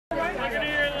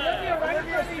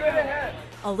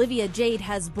Olivia Jade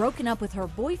has broken up with her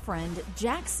boyfriend,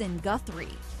 Jackson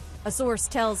Guthrie. A source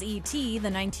tells ET the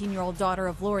 19-year-old daughter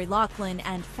of Lori Loughlin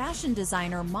and fashion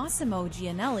designer Massimo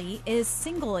Gianelli is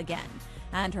single again,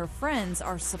 and her friends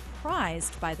are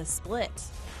surprised by the split.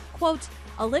 Quote,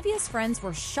 Olivia's friends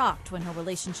were shocked when her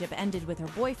relationship ended with her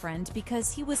boyfriend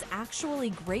because he was actually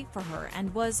great for her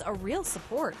and was a real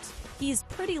support. He's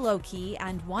pretty low-key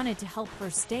and wanted to help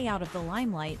her stay out of the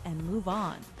limelight and move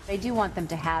on. I do want them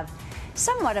to have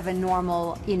somewhat of a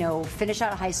normal, finish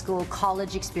out high school,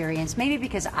 college experience. Maybe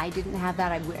because I didn't have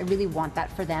that, I really want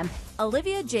that for them.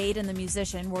 Olivia Jade and the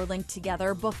musician were linked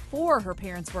together before her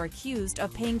parents were accused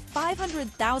of paying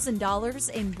 $500,000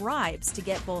 in bribes to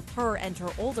get both her and her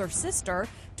older sister,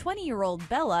 20-year-old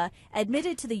Bella,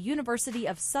 admitted to the University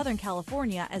of Southern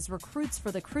California as recruits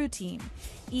for the crew team,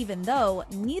 even though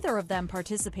neither of them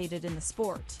participated in the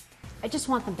sport. I just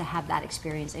want them to have that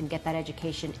experience and get that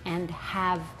education and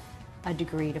have a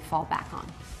degree to fall back on.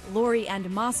 Lori and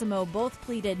Massimo both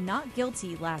pleaded not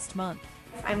guilty last month.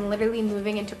 I'm literally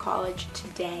moving into college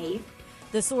today.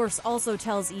 The source also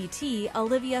tells ET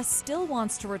Olivia still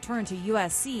wants to return to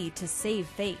USC to save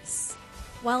face.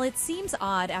 While it seems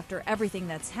odd after everything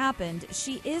that's happened,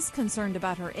 she is concerned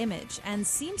about her image and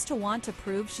seems to want to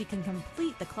prove she can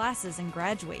complete the classes and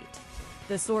graduate.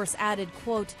 The source added,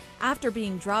 quote, after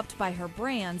being dropped by her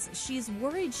brands, she's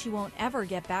worried she won't ever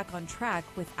get back on track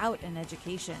without an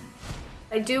education.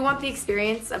 I do want the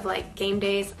experience of game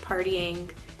days,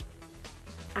 partying.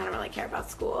 I don't really care about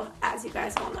school, as you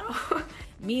guys all know.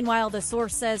 Meanwhile, the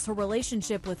source says her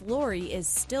relationship with Lori is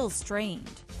still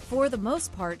strained. For the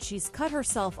most part, she's cut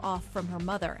herself off from her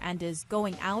mother and is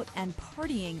going out and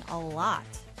partying a lot.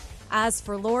 As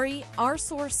for Lori, our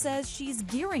source says she's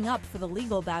gearing up for the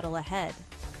legal battle ahead.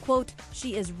 Quote,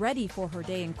 she is ready for her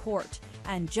day in court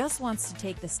and just wants to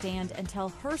take the stand and tell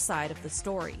her side of the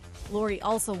story. Lori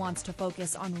also wants to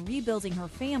focus on rebuilding her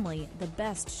family the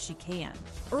best she can.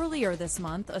 Earlier this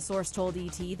month, a source told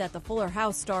ET that the Fuller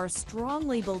House star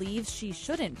strongly believes she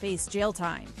shouldn't face jail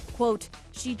time. Quote,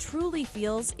 she truly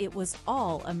feels it was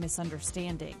all a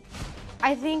misunderstanding.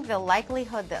 I think the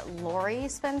likelihood that Lori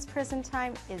spends prison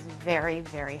time is very,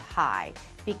 very high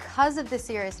because of the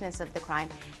seriousness of the crime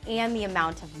and the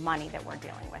amount of money that we're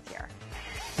dealing with here.